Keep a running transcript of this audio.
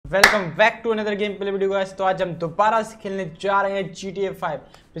Welcome back to another game play video guys. तो आज हम दोबारा से खेलने जा रहे हैं GTA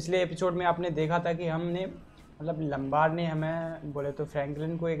 5। पिछले एपिसोड में आपने देखा था कि हमने मतलब लंबार ने हमें बोले तो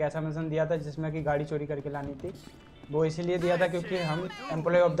फ्रैंकलिन को एक ऐसा मिशन दिया था जिसमें कि गाड़ी चोरी करके लानी थी। वो इसीलिए दिया था क्योंकि हम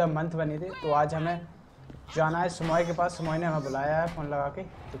एम्प्लॉय ऑफ द मंथ बने थे। तो आज हमें जाना है सुमॉय के पास। सुमॉय ने हमें बुलाया है फ़ोन लगा के।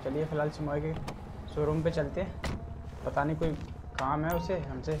 तो चलिए फ़िलहाल सुमॉय के शोरूम पे चलते हैं। पता नहीं कोई काम है उसे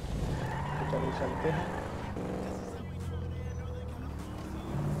हमसे, तो चलिए चलते हैं।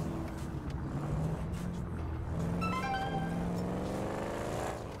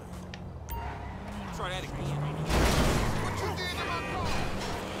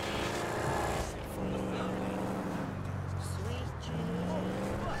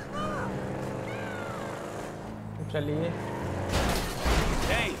 चलिए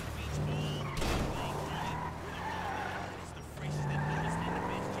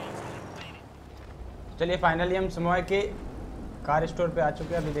चलिए फाइनली हम सुमॉय के कार स्टोर पे आ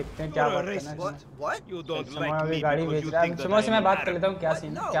चुके हैं। अभी देखते हैं क्या बात करना है। सुमॉय अभी गाड़ी भेज रहा है। सुमॉय से मैं बात कर लेता हूँ क्या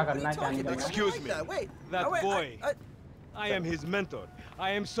सीन है, क्या करना है क्या नहीं करना।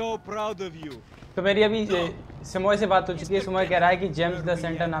 तो मेरी अभी सुमॉय से बात हो चुकी है। सुमॉय कह रहा है कि जेम्स द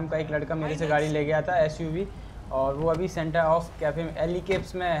सेंटर नाम का एक लड़का मेरे से गाड़ी ले गया था SUV, और वो अभी सेंटर ऑफ कैफे में एली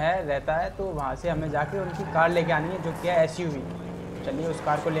केप्स में रहता है। तो वहाँ से हमें जाके उनकी कार लेके आनी है जो कि है SUV। चलिए उस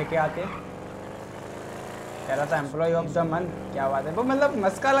कार को लेके आते हैं। कह रहा था एम्प्लॉय ऑफ द मंथ, क्या बात है। वो मतलब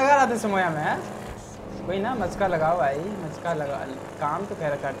मस्का लगा रहा था सुमॉय में है कोई ना, मस्का लगाओ भाई, मस्का लगा। काम तो कह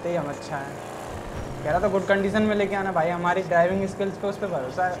रहा करते ही हम अच्छा है। कह रहा था गुड कंडीशन में लेके आना भाई, हमारी ड्राइविंग स्किल्स पे उस पर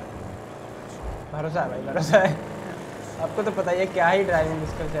भरोसा है। भरोसा है भाई, भरोसा है। आपको तो पता ही है क्या ही ड्राइविंग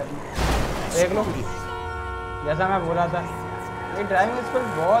स्किल्स है अपनी। देख लो जैसा मैं बोला था, ये ड्राइविंग स्किल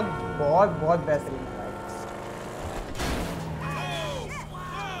बहुत बहुत बहुत बेहतरीन है भाई।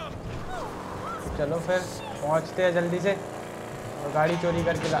 तो चलो फिर पहुंचते हैं जल्दी से और गाड़ी चोरी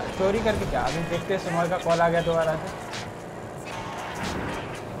करके क्या, अभी देखते हैं। सुमॉय का कॉल आ गया दोबारा से,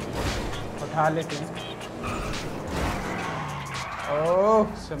 उठा लेते हैं।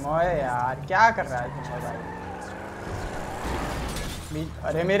 ओह सुमॉय यार क्या कर रहा है सुमॉय भाई।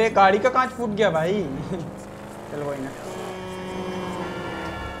 अरे मेरे गाड़ी का कांच फूट गया भाई। चलो कोई ना।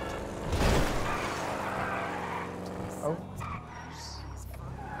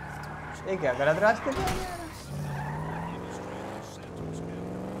 ये क्या गलत रास्ते पे आ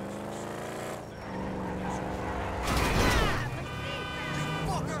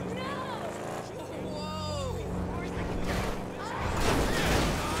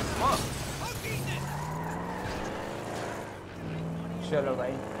चलो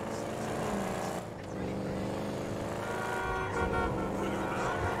भाई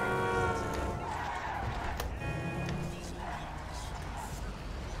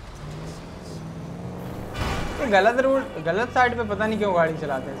गलत रूट, गलत साइड पे पता नहीं क्यों गाड़ी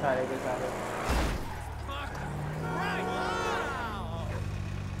चलाते हैं सारे के सारे।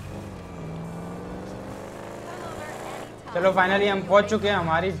 चलो फाइनली हम पहुंच चुके हैं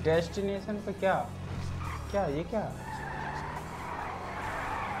हमारी डेस्टिनेशन पे। क्या क्या ये क्या,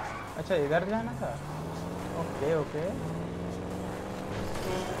 अच्छा इधर जाना था। ओके ओके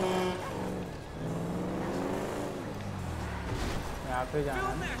यहाँ पे जाना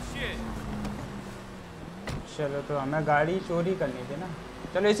है। चलो तो हमें गाड़ी चोरी करनी थी ना।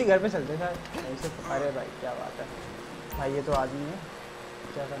 चलो इसी घर पे चलते थे ऐसे। अरे भाई क्या बात है भाई, ये तो आदमी है,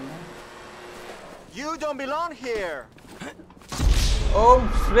 क्या करना है। You don't belong here.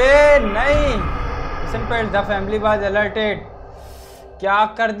 ओह स्वे नहीं, लिसन पर द फैमिली वाज अलर्टेड। क्या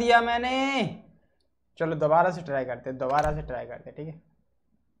कर दिया मैंने। चलो दोबारा से ट्राई करते, ठीक है।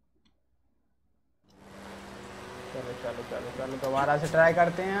 चलो दोबारा से ट्राई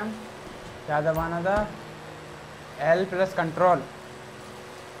करते हैं हम। क्या दबाना था, L plus control.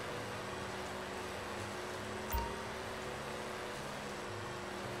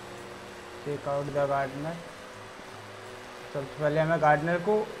 Take out the gardener. सबसे पहले हमें गार्डनर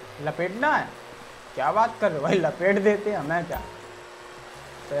को लपेटना है। क्या बात कर रहे हो भाई, लपेट देते हैं हमें क्या।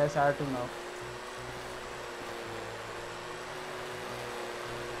 Press R to now।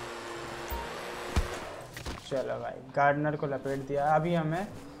 चलो भाई गार्डनर को लपेट दिया। अभी हमें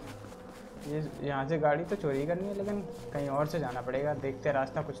ये यहाँ से गाड़ी तो चोरी करनी है, लेकिन कहीं और से जाना पड़ेगा। देखते हैं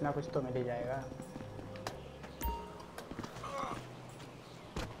रास्ता कुछ ना कुछ तो मिल ही जाएगा।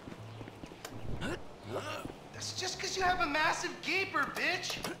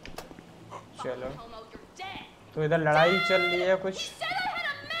 चलो तो इधर लड़ाई चल रही है कुछ,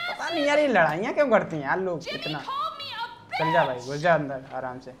 पता नहीं यार ये लड़ाइयाँ क्यों करती हैं यार लोग इतना। चल जा भाई, घुस जा अंदर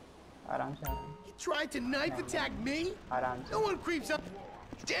आराम से आराम से आराम से।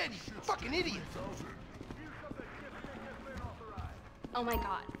 Dead, you fucking idiot! Oh my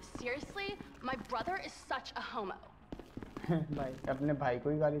god, seriously? My brother is such a homo. भाई अपने भाई को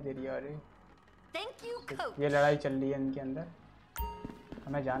ही गाली दे रही है। अरे Thank you, coach. ये लड़ाई चल रही है इनके अंदर।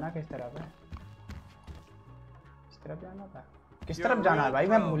 हमें जाना किस तरफ है? किस तरफ जाना था? किस तरफ जाना है भाई?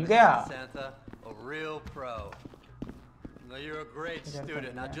 मैं भूल गया। Santa, a real pro. No, you're a great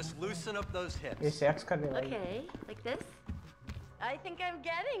student. Now just loosen up those hips. ये सेक्स कर दे भाई। Okay, like this? I think I'm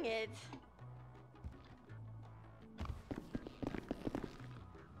getting it.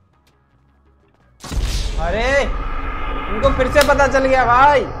 अरे इनको फिर से पता चल गया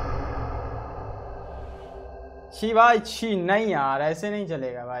भाई। छी भाई छी, नहीं यार ऐसे नहीं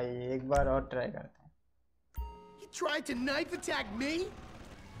चलेगा भाई, एक बार और ट्राई करते हैं।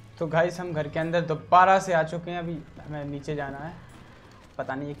 तो गाइस हम घर के अंदर दोबारा से आ चुके हैं। अभी हमें नीचे जाना है।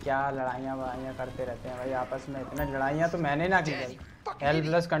 पता नहीं क्या लड़ाइयाँ वड़ाइयाँ करते रहते हैं भाई आपस में। इतने लड़ाइयाँ तो मैंने ना की भाई। L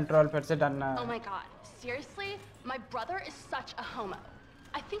प्लस कंट्रोल फिर से डरना है। Oh my god, seriously? My brother is such a homo.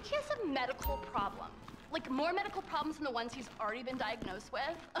 I think he has a medical problem. Like more medical problems than the ones he's already been diagnosed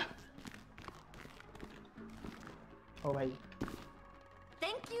with. ओ भाई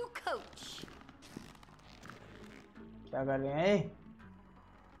Thank you, coach. क्या कर रहे हैं?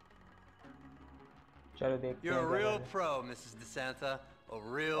 चलो देखते हैं। You're a real pro, Mrs. DeSanta. A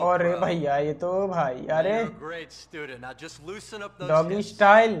real और pro. भैया ये तो भाई अरे You're a great student. Now just loosen up those doggy hips.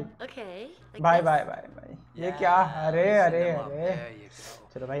 Style. Okay. Like bye this? Bye bye bye. ये क्या? अरे अरे अरे There you go.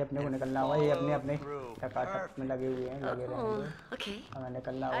 चलो भाई अपने को निकलना हुआ। ये अपने अपने टकाटक में लगे हुए हैं, लगे रहेंगे। Okay. हमें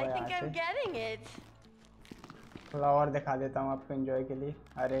निकलना हुआ I यहाँ think I'm से। getting it. थोड़ा और दिखा देता हूँ आपको एंजॉय के लिए।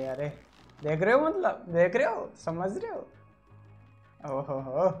 अरे अरे देख रहे हो, मतलब देख रहे हो, समझ रहे हो? ओहो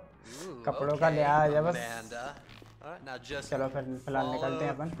हो, कपड़ों का लिहाज है बस। चलो फिर फिलहाल निकलते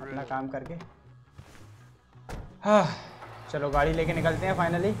हैं अपन अपना काम करके। हाँ चलो गाड़ी लेके निकलते हैं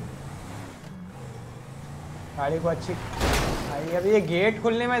फाइनली। गाड़ी को अच्छी भाई, अभी ये गेट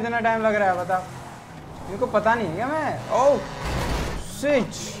खुलने में इतना टाइम लग रहा है बताओ। इनको पता नहीं है क्या मैं? ओह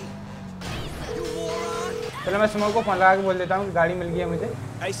स्विच। चलो मैं सुमो को फोन लगा के बोल देता हूँ कि गाड़ी मिल गई है मुझे।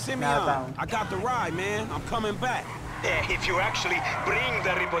 Hey Simeon, I got the ride, man. I'm coming back. If you actually bring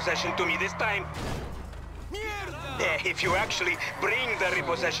the repossession to me this time. If you actually bring the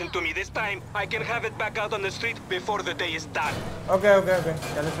repossession to me this time, I can have it back out on the street before the day is done. Okay.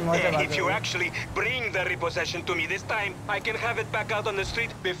 चलो Sumo से बात If you actually bring the repossession to me this time, I can have it back out on the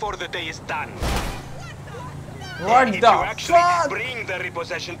street before the day is done. What If the you actually fuck? bring the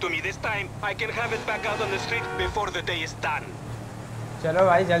repossession to me this time, I can have it back out on the street before the day is done. चलो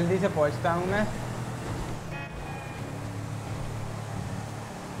भाई जल्दी से पहुंचता हूँ मैं।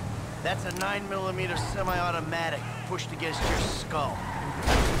 That's a 9mm semi-automatic pushed against your skull.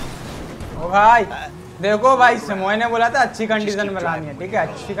 ओ भाई देखो भाई, समोय ने बोला था अच्छी कंडीशन में लानी है, ठीक है?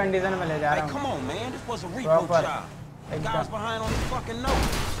 अच्छी कंडीशन में ले जा Hey, रहा come हूँ। on, man. This was a repo Proper. job. The guy's behind on his fucking note.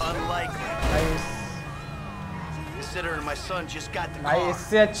 Unlikely. Considering my son just got the भाई car.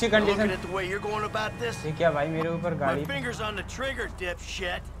 इससे अच्छी Looking condition. at the way you're going about this, ये क्या भाई मेरे ऊपर my गाड़ी? fingers on the trigger,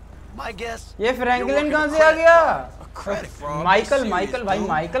 dipshit. My guess. ये फ्रैंकलिन कहाँ से आ गया? माइकल भाई,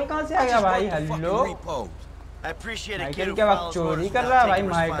 माइकल कहाँ से आ गया भाई? Hello I appreciate a Michael kid who क्या वक्त follows चोरी orders कर रहा है without भाई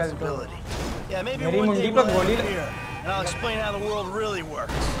taking माइकल तो। responsibility. Yeah, maybe मेरी one मुंडी day पे we'll गोली have a beer, and I'll explain how the world really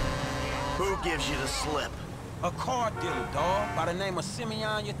works. Who gives you the slip? A car dealer, dog, by the name of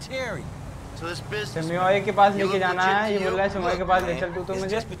Simeon Yateri. So this business. समोय के पास लेके जाना है, ये बोल रहा है समोय के पास ले चल तू तो It's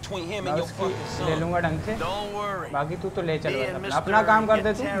मुझे। just between him मैं and your उसकी fucking ले son. लूंगा ढंग से। Don't worry. बाकी तू तो ले चल Me and बस अपना काम कर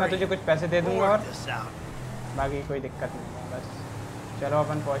दे तू, Mr. मैं तुझे कुछ पैसे दे दूंगा और Work this out. बाकी कोई दिक्कत नहीं है बस। चलो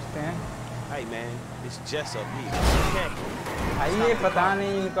अपन पहुंचते हैं। Hey, man, it's just up here. Okay. भाई ये पता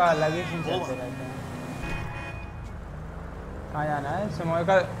नहीं इनका अलग ही सीन चलते रहते हैं। कहाँ जाना है?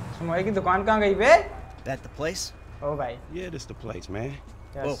 समोय की दुकान कहाँ गई बे? That the place? ओ भाई Yeah, this the place, man.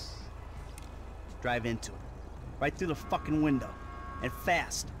 Yes. Drive into it. Right through the fucking window. And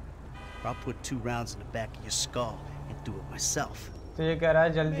fast. Or I'll put 2 rounds in the back of your skull and do it myself. तो ये कह रहा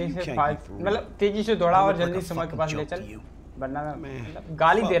है जल्दी Man, you से can't be for real. मतलब तेजी से दौड़ा और Look like जल्दी a समोय के fucking पास ले joke चल, to you. वरना मैं Man, मतलब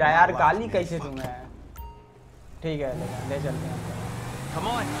गाली fuck दे रहा है यार। my गाली life, कैसे man, दूं fuck. मैं? ठीक है ले चलते हैं। Come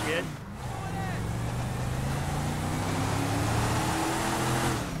on, kid.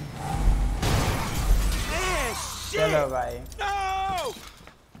 चलो भाई। No!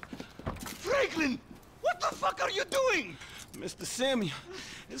 Franklin, what the fuck are you doing? Mr. Simeon,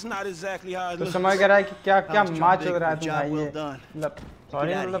 it's not exactly how it तो looks. समझ कह रहा है कि क्या I was माच trying to हो रहा है make the तुम्हारा job ये, well done. मतलब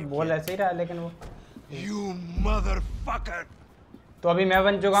सॉरी Get out of मतलब here, बोल kid. ऐसे ही रहा है लेकिन वो। You motherfucker! तो अभी मैं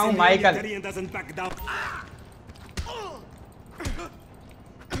बन चुका हूँ Michael. Trident doesn't back down.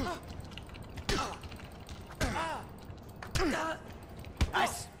 I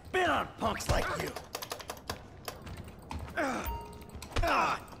spit on punks like you.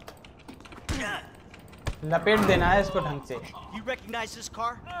 लपेट देना है इसको ढंग से। You recognize this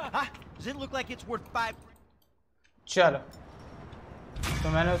car? Huh? Does it look like it's worth 5? चलो, तो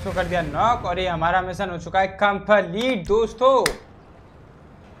मैंने उसको कर दिया नॉक और ये हमारा मिशन हो चुका है कंप्लीट दोस्तों।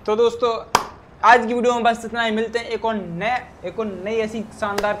 तो दोस्तों आज की वीडियो में बस इतना ही, मिलते हैं एक और नई ऐसी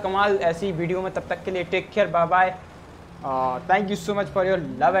शानदार कमाल ऐसी वीडियो में। तब तक के लिए take care, bye bye, thank you so much for your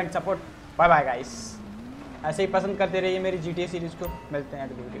love and support. Bye bye guys, ऐसे ही पसंद करते रहिए मेरी GTA सीरीज को। मिलते हैं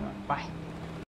अगली वीडियो में, बाय।